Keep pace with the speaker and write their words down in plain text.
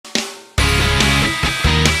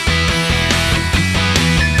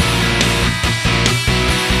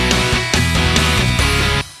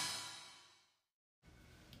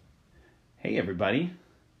Hey everybody,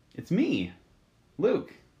 it's me,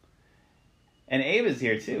 Luke, and Abe is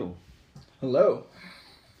here too. Hello.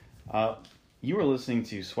 You were listening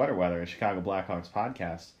to Sweater Weather, a Chicago Blackhawks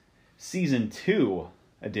podcast, Season 2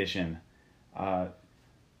 edition.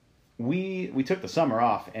 We took the summer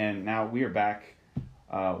off, and now we are back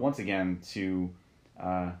once again to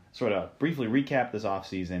sort of briefly recap this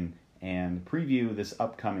offseason and preview this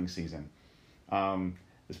upcoming season.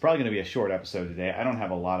 It's probably going to be a short episode today. I don't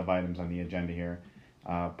have a lot of items on the agenda here.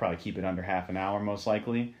 Probably keep it under half an hour, most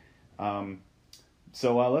likely.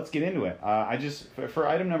 So let's get into it. I just for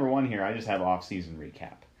item number 1 here, I just have off-season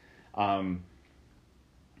recap. I'm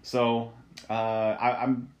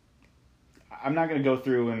not going to go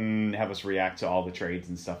through and have us react to all the trades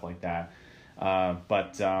and stuff like that,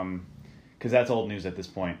 but because that's old news at this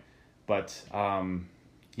point. But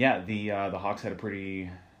the Hawks had a pretty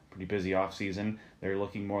busy offseason. They're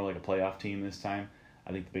looking more like a playoff team this time.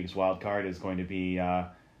 I think the biggest wild card is going to be,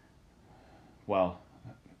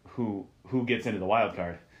 who gets into the wild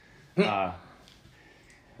card.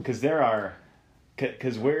 Because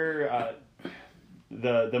we're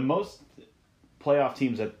the most playoff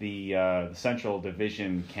teams that the Central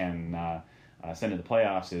Division can send to the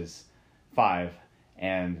playoffs is 5,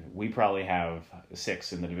 and we probably have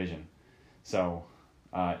 6 in the division. So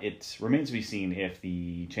it remains to be seen if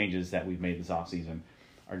the changes that we've made this offseason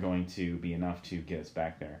are going to be enough to get us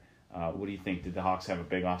back there. What do you think? Did the Hawks have a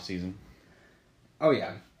big offseason? Oh,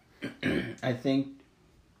 yeah. I think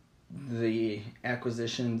the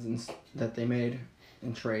acquisitions that they made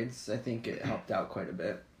in trades, I think it helped out quite a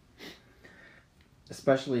bit.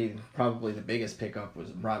 Especially, probably the biggest pickup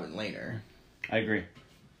was Robin Lehner. I agree.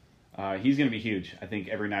 He's going to be huge. I think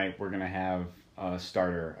every night we're going to have a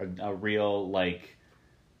starter, a real,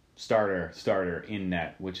 starter in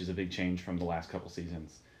net, which is a big change from the last couple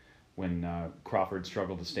seasons when Crawford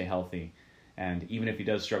struggled to stay healthy. And even if he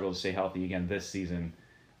does struggle to stay healthy again this season,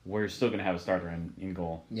 we're still going to have a starter in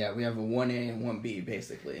goal. Yeah, we have a 1A and 1B,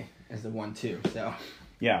 basically, as the 1-2, so...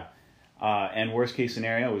 Yeah, and worst case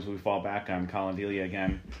scenario is we fall back on Colin Delia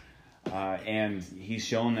again, and he's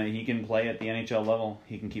shown that he can play at the NHL level.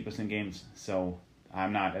 He can keep us in games, so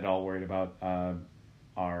I'm not at all worried about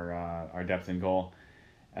our depth in goal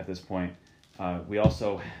at this point. We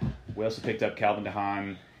also picked up Calvin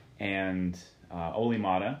DeHaan and Olli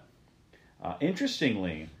Maatta.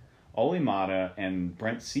 Interestingly, Olli Maatta and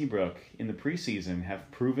Brent Seabrook in the preseason have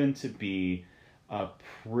proven to be a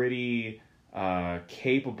pretty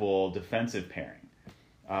capable defensive pairing.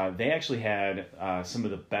 They actually had some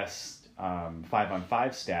of the best 5-on-5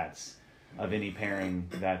 stats of any pairing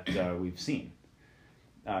that we've seen.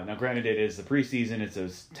 Now, granted, it is the preseason. It's a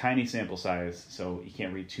tiny sample size, so you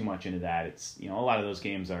can't read too much into that. It's a lot of those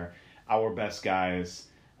games are our best guys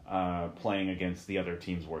playing against the other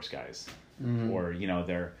team's worst guys, or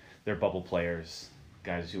they're bubble players,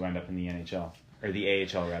 guys who end up in the NHL or the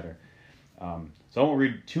AHL rather. So I won't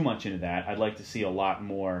read too much into that. I'd like to see a lot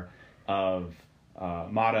more of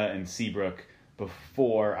Maatta and Seabrook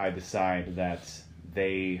before I decide that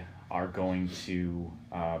they are going to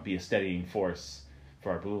be a steadying force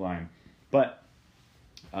for our blue line. But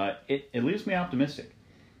it leaves me optimistic.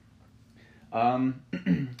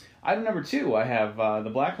 Item number 2, I have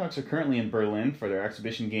the Blackhawks are currently in Berlin for their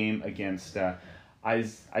exhibition game against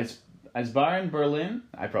Eisbären Berlin.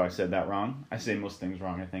 I probably said that wrong. I say most things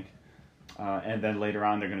wrong, I think. And then later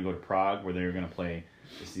on, they're going to go to Prague, where they're going to play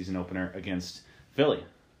the season opener against Philly.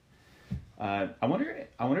 I wonder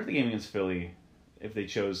if the game against Philly, if they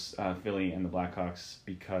chose Philly and the Blackhawks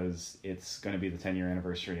because it's going to be the 10-year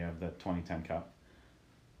anniversary of the 2010 Cup.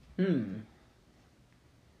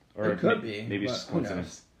 Or it could be. Maybe it's just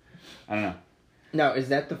coincidence. I don't know. Now, is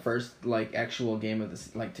that the first actual game of this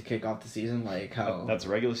to kick off the season? How? That's a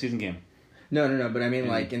regular season game. No. But I mean,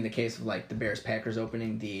 in the case of the Bears-Packers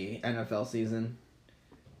opening the NFL season.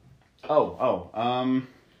 I don't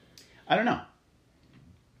know.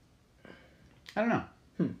 I'll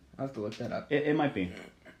have to look that up. It might be.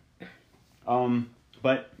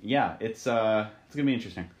 But yeah, it's gonna be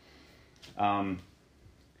interesting.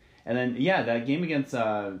 And then that game against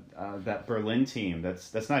that Berlin team,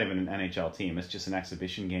 that's not even an NHL team. It's just an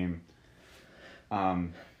exhibition game.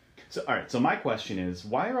 So all right. So my question is,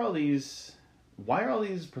 why are all these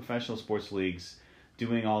professional sports leagues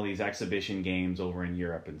doing all these exhibition games over in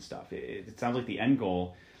Europe and stuff? It sounds like the end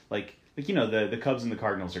goal, the Cubs and the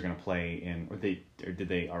Cardinals are going to play in, or did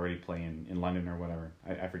they already play in London or whatever?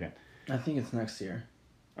 I forget. I think it's next year.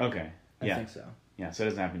 Okay. I think so. Yeah. So it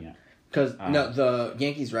doesn't happen yet. Because the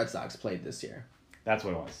Yankees-Red Sox played this year. That's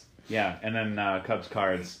what it was. Yeah, and then Cubs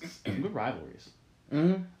Cards, some good rivalries.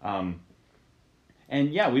 Mm-hmm.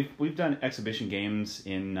 And yeah, we've done exhibition games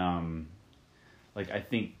in like I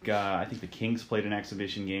think the Kings played an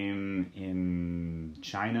exhibition game in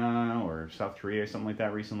China or South Korea or something like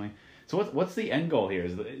that recently. So what's the end goal here?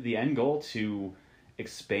 Is the end goal to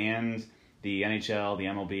expand the NHL, the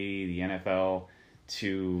MLB, the NFL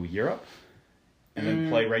to Europe, and then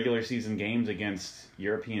play regular season games against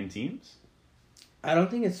European teams? I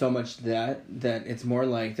don't think it's so much that it's more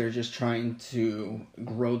like they're just trying to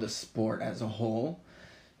grow the sport as a whole.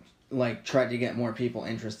 Like, try to get more people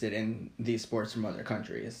interested in these sports from other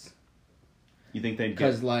countries. You think they'd get...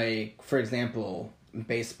 Because, like, for example,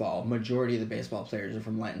 baseball, majority of the baseball players are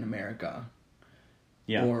from Latin America.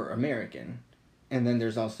 Yeah. Or American. And then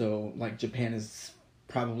there's also, like, Japan is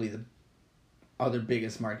probably the other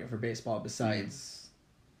biggest market for baseball besides...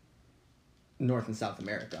 North and South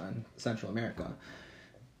America and Central America.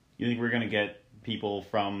 You think we're going to get people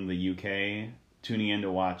from the UK tuning in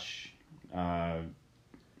to watch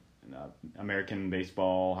American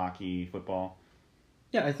baseball, hockey, football?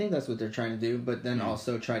 Yeah, I think that's what they're trying to do, but then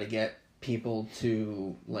also try to get people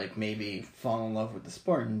to, like, maybe fall in love with the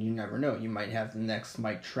sport, and you never know. You might have the next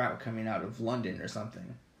Mike Trout coming out of London or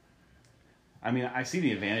something. I mean, I see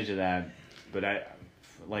the advantage of that, but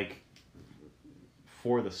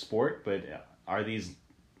for the sport, but... is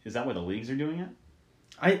that why the leagues are doing it?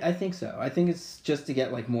 I think so. I think it's just to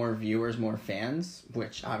get, like, more viewers, more fans,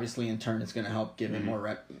 which obviously in turn is going to help give them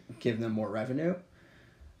more revenue.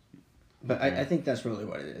 But I think that's really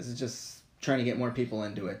what it is. It's just trying to get more people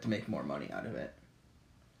into it to make more money out of it.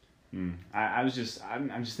 I'm just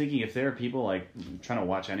thinking, if there are people like trying to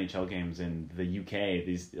watch NHL games in the UK,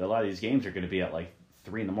 a lot of these games are going to be at like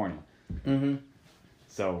 3 a.m. Mm-hmm.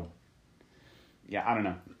 So, yeah, I don't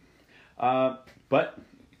know. But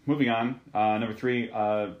moving on, number 3,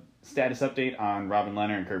 status update on Robin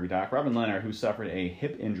Lehner and Kirby Dach. Robin Lehner, who suffered a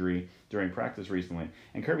hip injury during practice recently,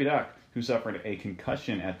 and Kirby Dach, who suffered a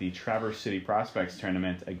concussion at the Traverse City Prospects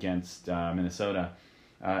tournament against Minnesota,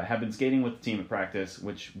 have been skating with the team at practice,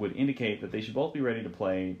 which would indicate that they should both be ready to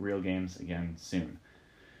play real games again soon.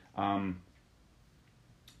 So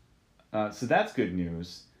that's good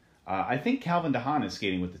news. I think Calvin DeHaan is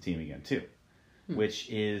skating with the team again, too, which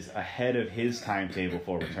is ahead of his timetable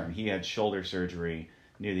for return. He had shoulder surgery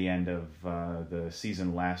near the end of the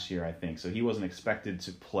season last year, I think. So he wasn't expected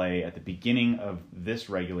to play at the beginning of this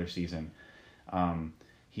regular season.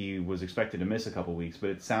 He was expected to miss a couple weeks,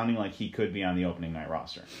 but it's sounding like he could be on the opening night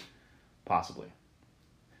roster. Possibly.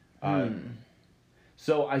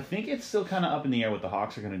 So I think it's still kind of up in the air what the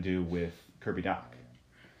Hawks are going to do with Kirby Dach.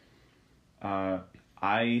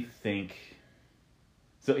 I think...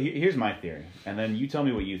 So here's my theory, and then you tell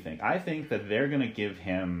me what you think. I think that they're going to give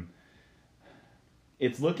him...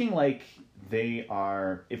 It's looking like they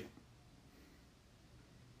are...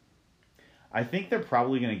 I think they're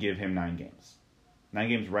probably going to give him 9 games. 9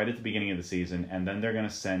 games right at the beginning of the season, and then they're going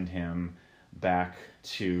to send him back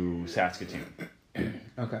to Saskatoon.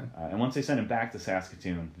 Okay. And once they send him back to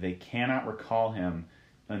Saskatoon, they cannot recall him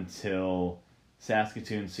until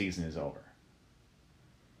Saskatoon's season is over.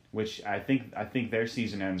 Which I think their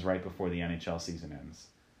season ends right before the NHL season ends.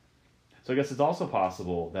 So I guess it's also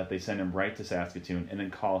possible that they send him right to Saskatoon and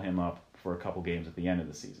then call him up for a couple games at the end of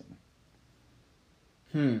the season.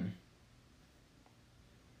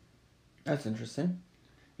 That's interesting.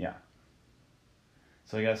 Yeah.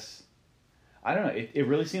 So I guess, I don't know. It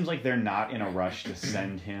really seems like they're not in a rush to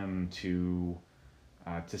send him to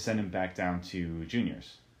send him back down to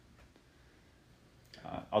juniors.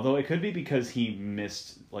 Although it could be because he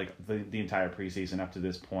missed like the entire preseason up to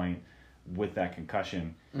this point with that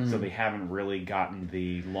concussion, so they haven't really gotten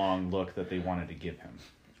the long look that they wanted to give him.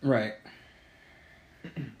 Right.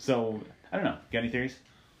 So I don't know. Got any theories?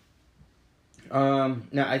 No,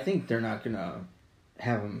 I think they're not gonna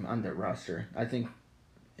have him on their roster. I think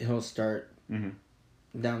he'll start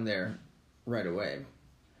down there right away.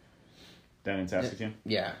 Down in Saskatoon?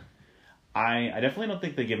 Yeah. I definitely don't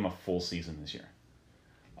think they give him a full season this year.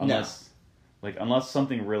 Unless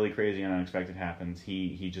something really crazy and unexpected happens,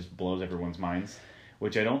 he just blows everyone's minds,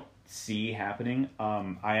 which I don't see happening.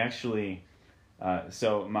 I actually,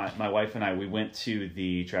 so my wife and I, we went to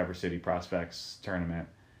the Traverse City Prospects tournament,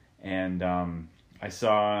 and I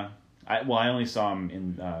only saw him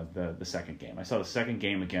in the second game. I saw the second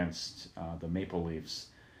game against the Maple Leafs,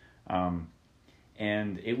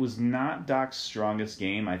 and it was not Doc's strongest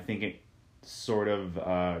game. I think it sort of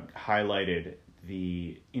highlighted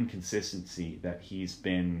the inconsistency that he's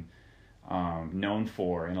been known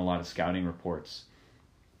for in a lot of scouting reports.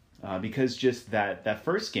 Because just that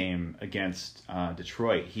first game against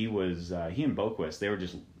Detroit, he and Boquist, they were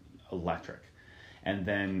just electric. And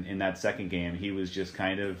then in that second game, he was just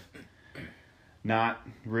kind of not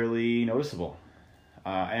really noticeable.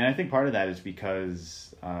 And I think part of that is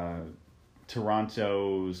because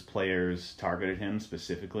Toronto's players targeted him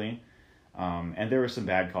specifically. And there were some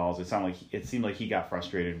bad calls. It seemed like he got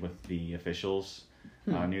frustrated with the officials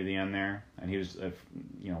near the end there. And he was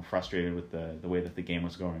frustrated with the way that the game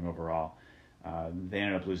was going overall. They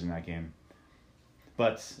ended up losing that game.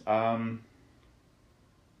 But...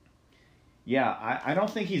 I don't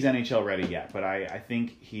think he's NHL ready yet, but I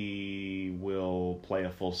think he will play a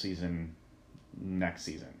full season next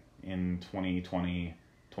season in 2020,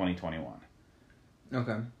 2021.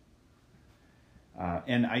 Okay.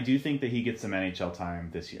 And I do think that he gets some NHL time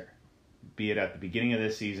this year, be it at the beginning of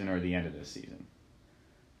this season or the end of this season.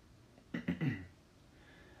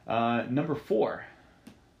 Number 4.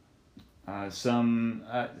 So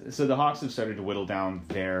the Hawks have started to whittle down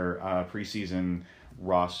their preseason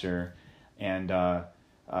roster. And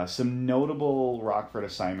some notable Rockford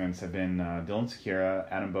assignments have been Dylan Sikura,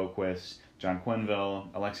 Adam Boqvist, John Quenneville,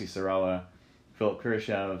 Alexei Sarella, Philip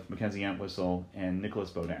Kurashev, Mackenzie Entwistle, and Nicholas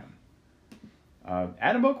Baudin.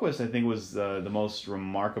 Adam Boqvist, I think, was the most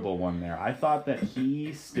remarkable one there. I thought that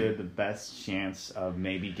he stood the best chance of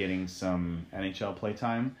maybe getting some NHL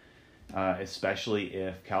playtime, especially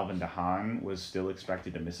if Calvin DeHaan was still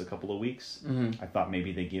expected to miss a couple of weeks. Mm-hmm. I thought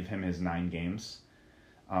maybe they give him his 9 games.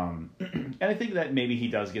 And I think that maybe he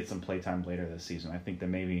does get some playtime later this season. I think that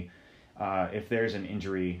maybe if there's an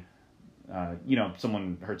injury,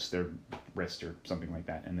 someone hurts their wrist or something like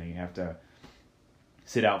that, and they have to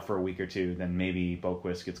sit out for a week or two, then maybe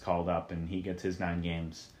Boqvist gets called up and he gets his 9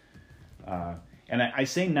 games. And I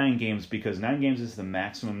say 9 games because 9 games is the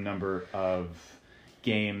maximum number of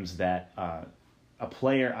games that a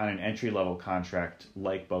player on an entry-level contract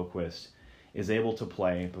like Boqvist is able to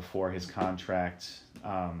play before his contract,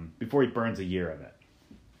 before he burns a year of it.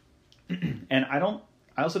 And I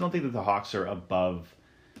also don't think that the Hawks are above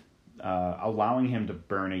allowing him to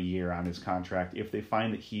burn a year on his contract if they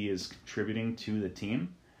find that he is contributing to the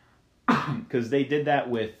team. Because they did that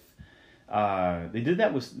with Dylan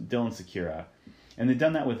Sikura, and they've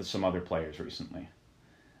done that with some other players recently.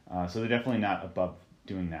 So they're definitely not above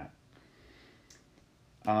doing that.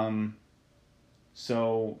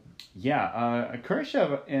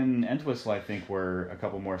 Kurashev and Entwistle, I think, were a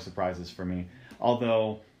couple more surprises for me.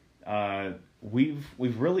 Although we've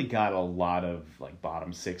really got a lot of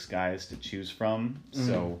bottom 6 guys to choose from,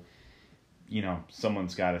 so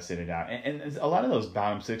someone's got to sit it out. And a lot of those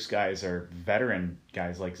bottom 6 guys are veteran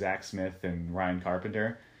guys like Zach Smith and Ryan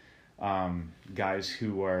Carpenter, guys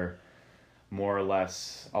who are more or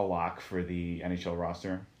less a lock for the NHL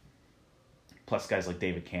roster. Plus guys like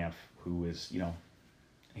David Kampf, who is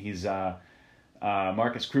he's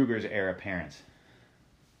Marcus Kruger's heir apparent.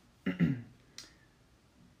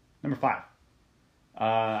 Number 5.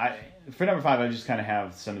 For number 5, I just kind of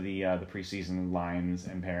have some of the preseason lines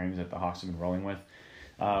and pairings that the Hawks have been rolling with.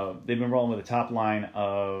 They've been rolling with a top line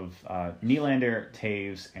of Nylander,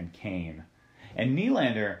 Taves, and Kane. And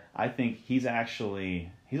Nylander, I think he's actually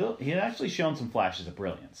shown some flashes of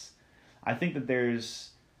brilliance. I think that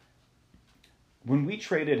when we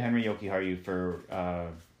traded Henri Jokiharju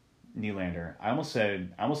for Nylander, I almost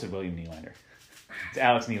said William Nylander. It's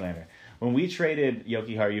Alex Nylander. When we traded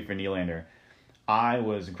Jokiharju for Nylander, I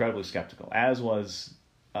was incredibly skeptical, as was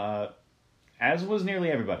nearly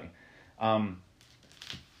everybody.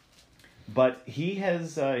 But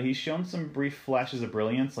he's shown some brief flashes of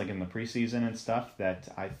brilliance, like in the preseason and stuff, that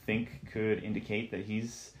I think could indicate that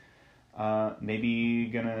he's maybe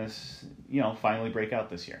gonna finally break out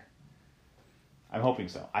this year. I'm hoping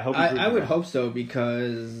so. I would hope so,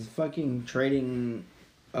 because fucking trading...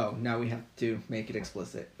 Oh, now we have to make it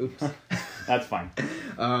explicit. Oops. That's fine.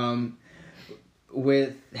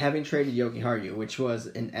 With having traded Jokiharju, which was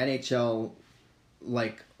an NHL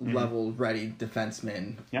level ready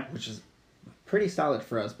defenseman, which is pretty solid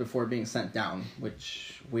for us before being sent down,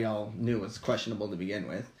 which we all knew was questionable to begin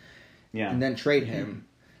with. Yeah. And then trade him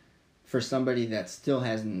for somebody that still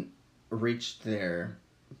hasn't reached their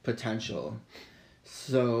potential.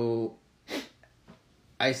 So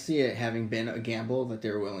I see it having been a gamble that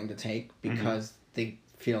they're willing to take because they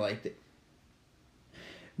feel like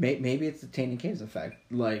maybe it's the Tainted Canes effect.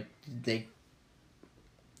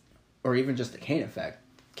 Or even just the Kane effect.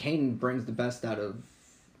 Kane brings the best out of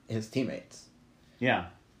his teammates. Yeah.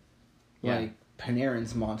 Like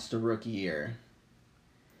Panarin's monster rookie year.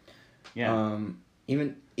 Yeah.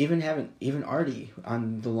 Even Artie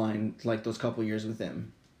on the line, those couple years with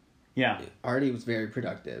him. Yeah. Artie was very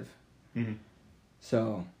productive. Mm-hmm.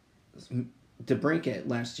 So, DeBrincat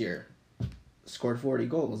last year scored 40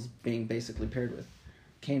 goals, being basically paired with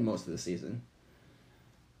Kane most of the season.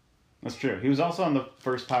 That's true. He was also on the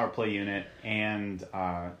first power play unit, and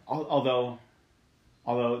although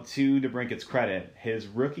to DeBrincat's credit, his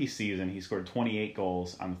rookie season he scored 28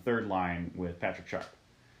 goals on the third line with Patrick Sharp.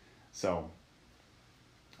 So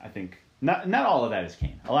I think not all of that is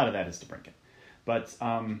Kane. A lot of that is DeBrincat. But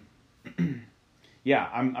yeah,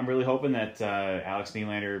 I'm really hoping that Alex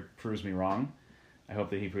Nylander proves me wrong. I hope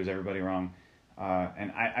that he proves everybody wrong.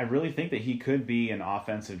 And I really think that he could be an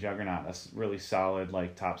offensive juggernaut, a really solid,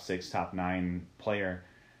 like, top 6, top 9 player.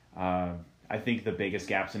 I think the biggest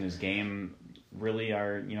gaps in his game really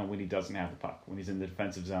are, when he doesn't have the puck, when he's in the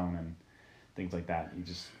defensive zone and things like that.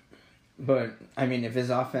 But, I mean, if his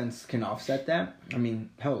offense can offset that, I mean,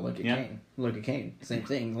 hell, look at Kane. Look at Kane. Same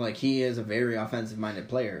thing. Like, he is a very offensive-minded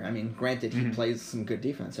player. I mean, granted, he plays some good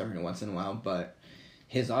defense every once in a while, but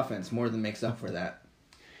his offense more than makes up for that.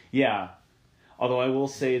 Yeah. Although I will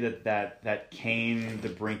say that Kane,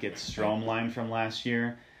 DeBrincat, Strome line from last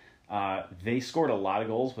year, they scored a lot of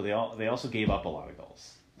goals, but they also gave up a lot of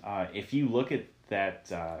goals. If you look at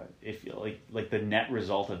that, if like the net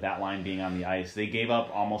result of that line being on the ice, they gave up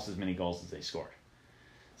almost as many goals as they scored.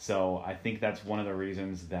 So I think that's one of the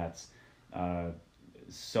reasons that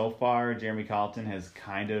so far Jeremy Colleton has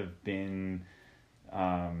kind of been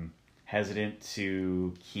hesitant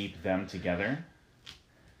to keep them together.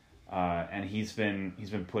 And he's been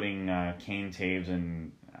putting Kane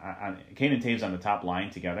and Taves on the top line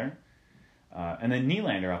together, and then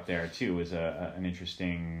Nylander up there too is an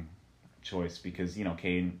interesting choice because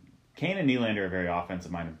Kane and Nylander are very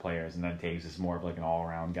offensive minded players, and then Taves is more of like an all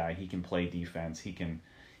around guy. He can play defense. He can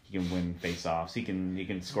win face offs. He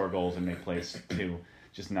can score goals and make plays too,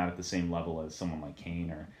 just not at the same level as someone like Kane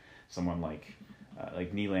or someone like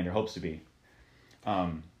Nylander hopes to be.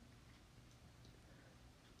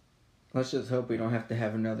 Let's just hope we don't have to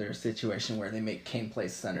have another situation where they make Kane play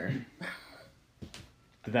center.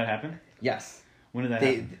 Did that happen? Yes. When did that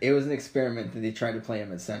happen? It was an experiment that they tried to play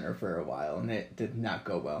him at center for a while, and it did not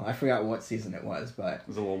go well. I forgot what season it was, but... It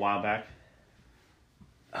was a little while back?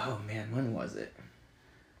 Oh, man, when was it?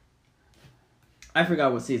 I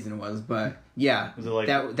forgot what season it was, but yeah, was it like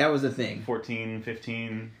that was a thing. 14,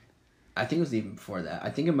 15? I think it was even before that. I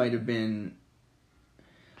think it might have been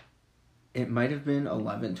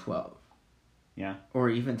 11, 12. Yeah. Or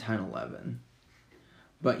even 10, 11.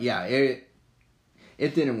 But yeah, it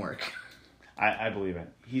didn't work. I believe it.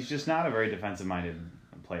 He's just not a very defensive-minded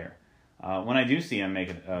player. When I do see him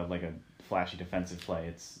make like a flashy defensive play,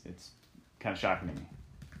 it's kind of shocking to me.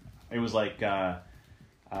 It was like I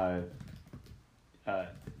don't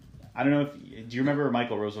know do you remember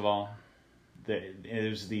Michael Roosevelt? It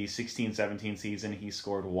was the 16-17 season. He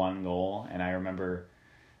scored 1 goal, and I remember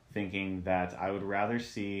thinking that I'd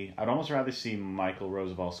almost rather see Michael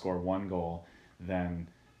Roosevelt score 1 goal than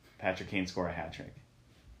Patrick Kane score a hat trick.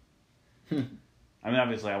 I mean,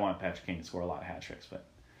 obviously, I want Patrick Kane to score a lot of hat tricks, but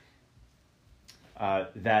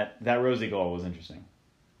that Rosie goal was interesting.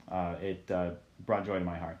 It brought joy to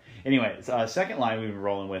my heart. Anyway, second line we've been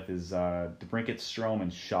rolling with is DeBrincat, Strome,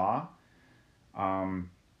 and Shaw.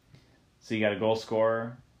 So you got a goal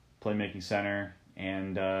scorer, playmaking center,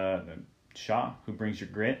 and Shaw, who brings your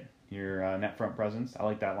grit, your net front presence. I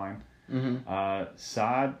like that line. Mm-hmm.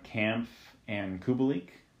 Saad, Kampf, and Kubalik.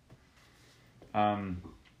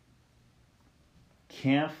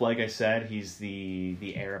 Kampf, like I said, he's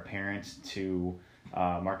the heir apparent to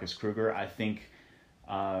Marcus Kruger. I think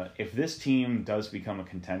if this team does become a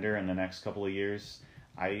contender in the next couple of years,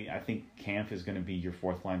 I think Kampf is going to be your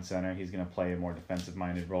fourth line center. He's going to play a more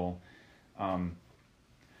defensive-minded role.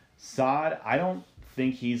 Saad, I don't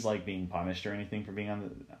think he's like being punished or anything for being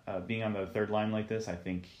on the third line like this. I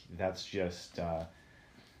think that's just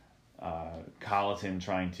Colleton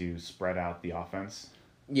trying to spread out the offense.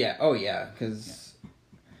 Yeah. Oh, yeah. Because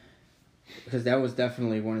that was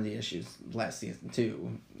definitely one of the issues last season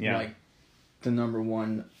too. Yeah. Like the number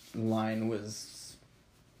one line was,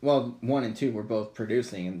 well, 1 and 2 were both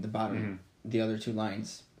producing, and the bottom, the other 2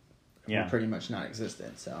 lines, were pretty much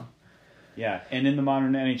non-existent. So. Yeah, and in the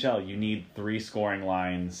modern NHL, you need 3 scoring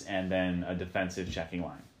lines and then a defensive checking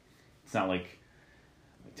line. It's not like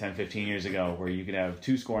 10, 15 years ago where you could have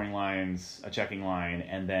 2 scoring lines, a checking line,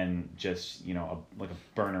 and then just, like a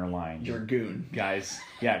burner line. Your goon. Guys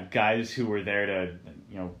who were there to,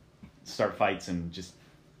 start fights and just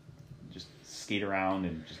skate around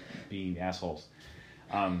and just be assholes.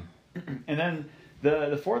 And then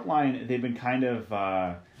the fourth line, they've been kind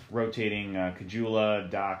of... rotating Kajula,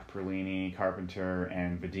 Doc, Perlini, Carpenter,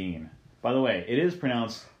 and Vadine. By the way, it is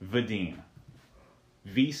pronounced Vadine.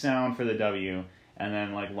 V sound for the W, and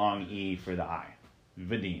then like long E for the I.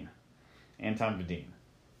 Vadine. Anton Vadine.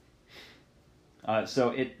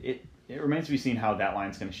 So it remains to be seen how that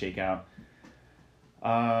line's going to shake out.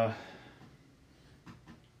 I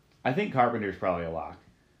think Carpenter's probably a lock.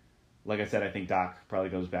 Like I said, I think Doc probably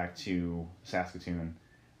goes back to Saskatoon.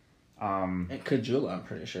 And Kajula, I'm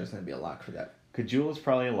pretty sure, is going to be a lock for that. Kajula's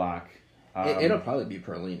probably a lock. It'll probably be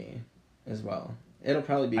Perlini as well. It'll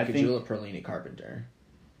probably be Kajula, Perlini, Carpenter.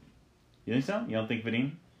 You think so? You don't think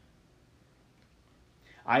Vadine?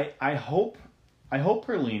 I hope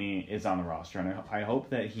Perlini is on the roster, and I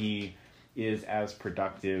hope that he is as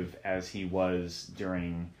productive as he was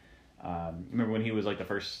during. Remember when he was like the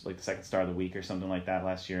second star of the week or something like that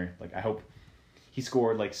last year? Like, I hope he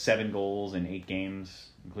scored like 7 goals in 8 games,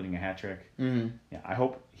 including a hat trick. Mm-hmm. Yeah, I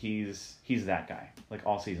hope he's that guy, like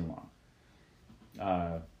all season long.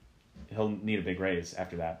 He'll need a big raise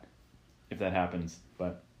after that, if that happens.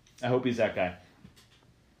 But I hope he's that guy.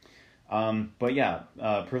 But yeah,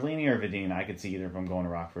 Perlini or Vadine, I could see either of them going to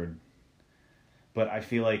Rockford. But I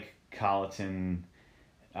feel like Colleton,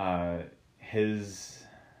 I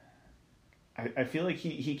feel like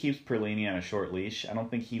he keeps Perlini on a short leash. I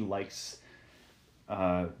don't think he likes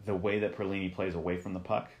the way that Perlini plays away from the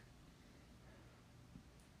puck.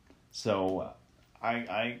 So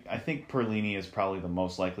I think Perlini is probably the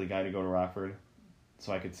most likely guy to go to Rockford.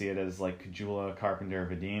 So I could see it as like Kajula, Carpenter,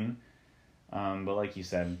 Vadine. But like you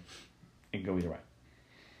said, it can go either way.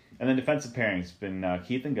 And then defensive pairings been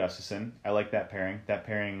Keith and Gustafson. I like that pairing. That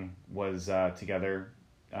pairing was together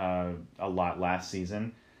a lot last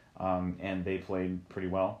season, and they played pretty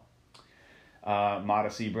well. Mata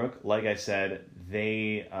Seabrook, like I said,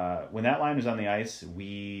 they when that line was on the ice,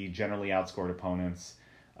 we generally outscored opponents.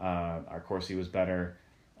 Our Corsi was better.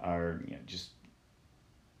 Our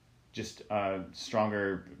just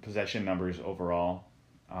stronger possession numbers overall.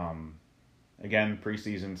 Again,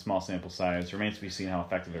 preseason, small sample size. Remains to be seen how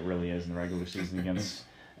effective it really is in the regular season against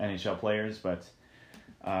NHL players, but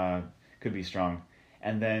could be strong.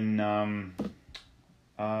 And then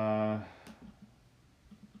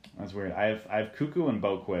that's weird. I have Cuckoo and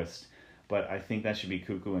Boquist, but I think that should be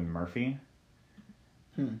Cuckoo and Murphy,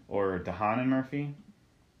 or DeHaan and Murphy.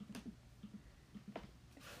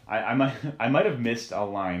 I might have missed a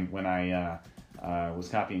line when I was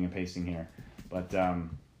copying and pasting here, but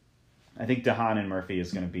I think DeHaan and Murphy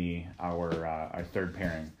is going to be our third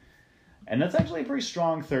pairing, and that's actually a pretty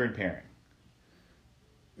strong third pairing.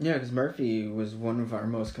 Yeah, because Murphy was one of our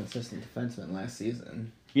most consistent defensemen last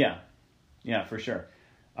season. Yeah, for sure.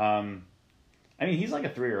 I mean, he's like a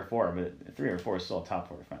 3 or a 4, but a 3 or a 4 is still a top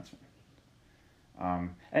 4 defenseman.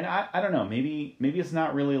 And I don't know, maybe it's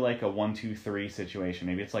not really like a 1-2-3 situation.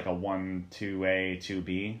 Maybe it's like a 1-2A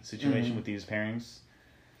 2B situation with these pairings.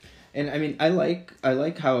 And I mean, I like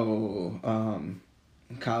how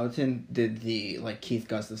Colleton did the like Keith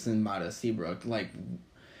Gustafson, Mata Seabrook, like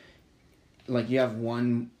you have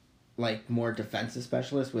one like more defensive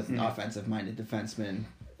specialist with an offensive minded defenseman,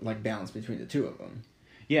 like balance between the two of them.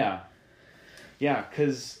 Yeah,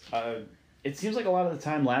 because it seems like a lot of the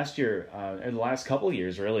time last year, or the last couple of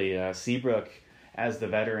years really, Seabrook as the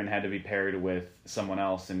veteran had to be paired with someone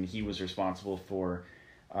else, and he was responsible for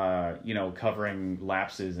covering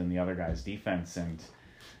lapses in the other guy's defense. And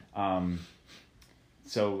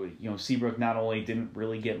so Seabrook not only didn't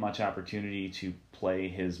really get much opportunity to play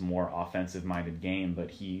his more offensive-minded game,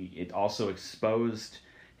 but it also exposed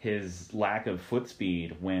his lack of foot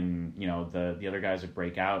speed when the other guys would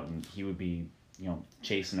break out, and he would be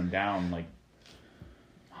chasing them down like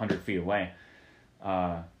 100 feet away.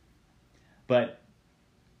 But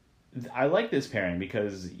I like this pairing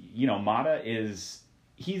because Mata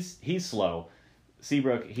he's slow.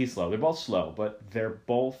 Seabrook, he's slow. They're both slow, but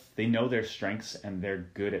they know their strengths and they're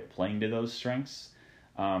good at playing to those strengths.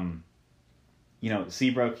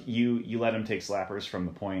 Seabrook, you let him take slappers from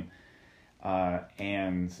the point,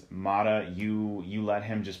 and Mata, you let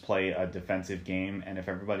him just play a defensive game, and if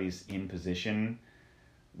everybody's in position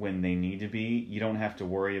when they need to be, you don't have to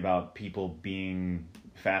worry about people being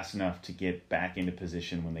fast enough to get back into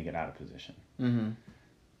position when they get out of position. Mm-hmm.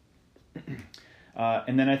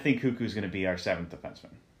 And then I think Cuckoo's going to be our 7th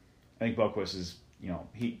defenseman. I think Boquist is,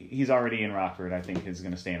 he's already in Rockford. I think he's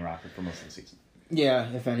going to stay in Rockford for most of the season. Yeah,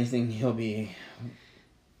 if anything, he'll be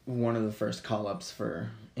one of the first call-ups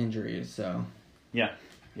for injuries. So. Yeah,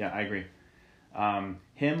 I agree.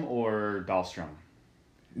 Him or Dahlstrom.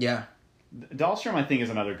 Yeah. Dahlstrom, I think, is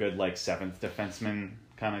another good 7th defenseman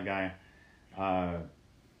kind of guy.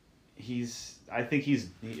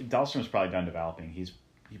 Dahlstrom's probably done developing. He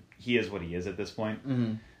is what he is at this point,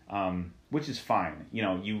 which is fine.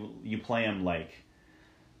 You play him like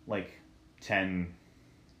 10,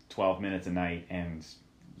 12 minutes a night, and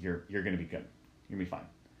you're going to be good. You're going to be fine.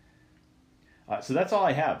 So that's all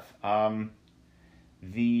I have.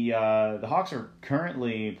 The Hawks are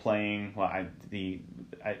currently playing. Well, I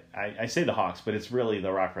say the Hawks, but it's really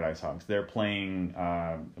the Rockford Ice Hawks. They're playing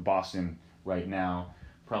Boston right now.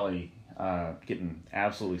 Probably getting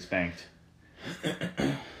absolutely spanked.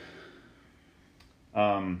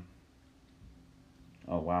 Oh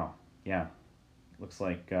wow, yeah. Looks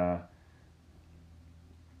like it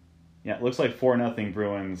looks like 4-0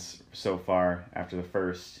 Bruins so far after the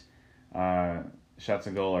first. Shots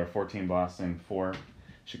on goal are 14 Boston, 4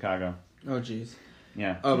 Chicago. Oh, jeez.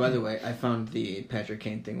 Yeah. Oh, by the way, I found the Patrick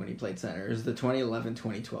Kane thing when he played center. It was the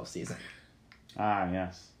 2011-2012 season. Ah,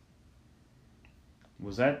 yes.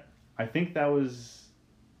 Was that... I think that was...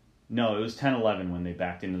 No, it was 10-11 when they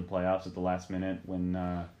backed into the playoffs at the last minute when...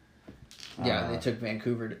 They took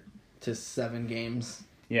Vancouver to 7 games.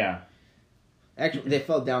 Yeah. Actually, they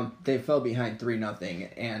fell behind 3-0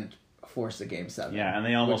 and forced a game 7. Yeah, and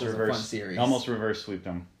they almost reverse sweeped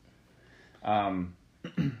them.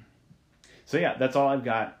 So yeah, that's all I've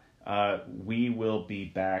got. We will be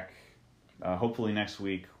back hopefully next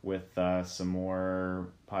week with some more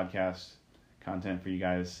podcast content for you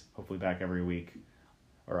guys. Hopefully back every week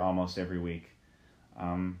or almost every week.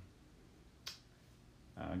 Go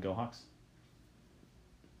Hawks.